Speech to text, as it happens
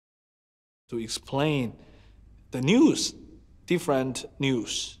to explain the news, different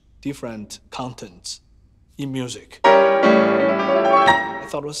contents in music. I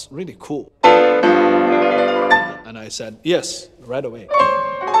thought it was really cool. And I said, yes, right away.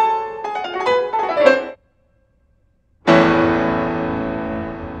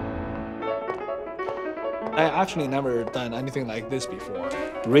 I actually never done anything like this before.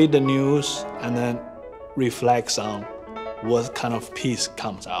 Read the news and then reflect on what kind of piece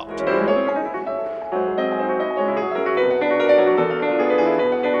comes out.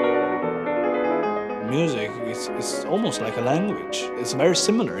 Music is almost like a language. It's very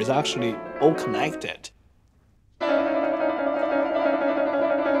similar. It's actually all connected.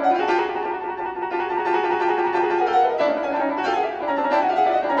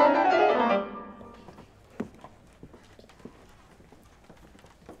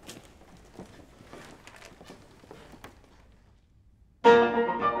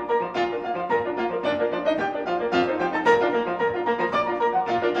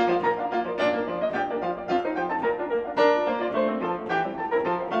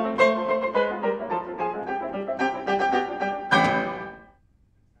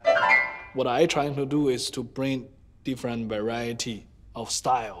 What I trying to do is to bring different variety of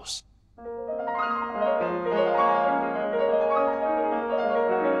styles.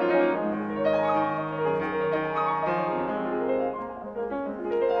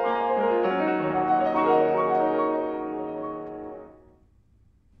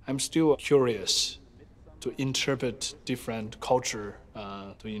 I'm still curious to interpret different culture,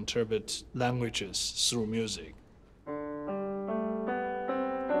 to interpret languages through music.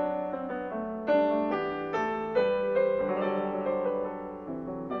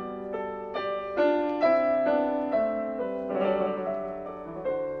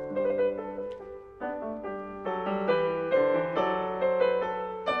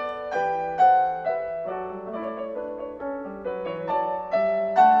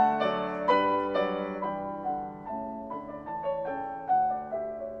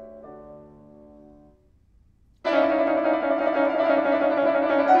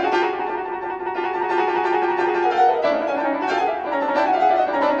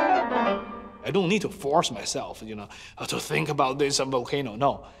 I don't need to force myself, to think about this volcano.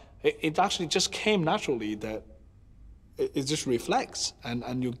 No, it actually just came naturally that it just reflects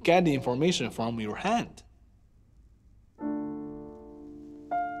and you get the information from your hand.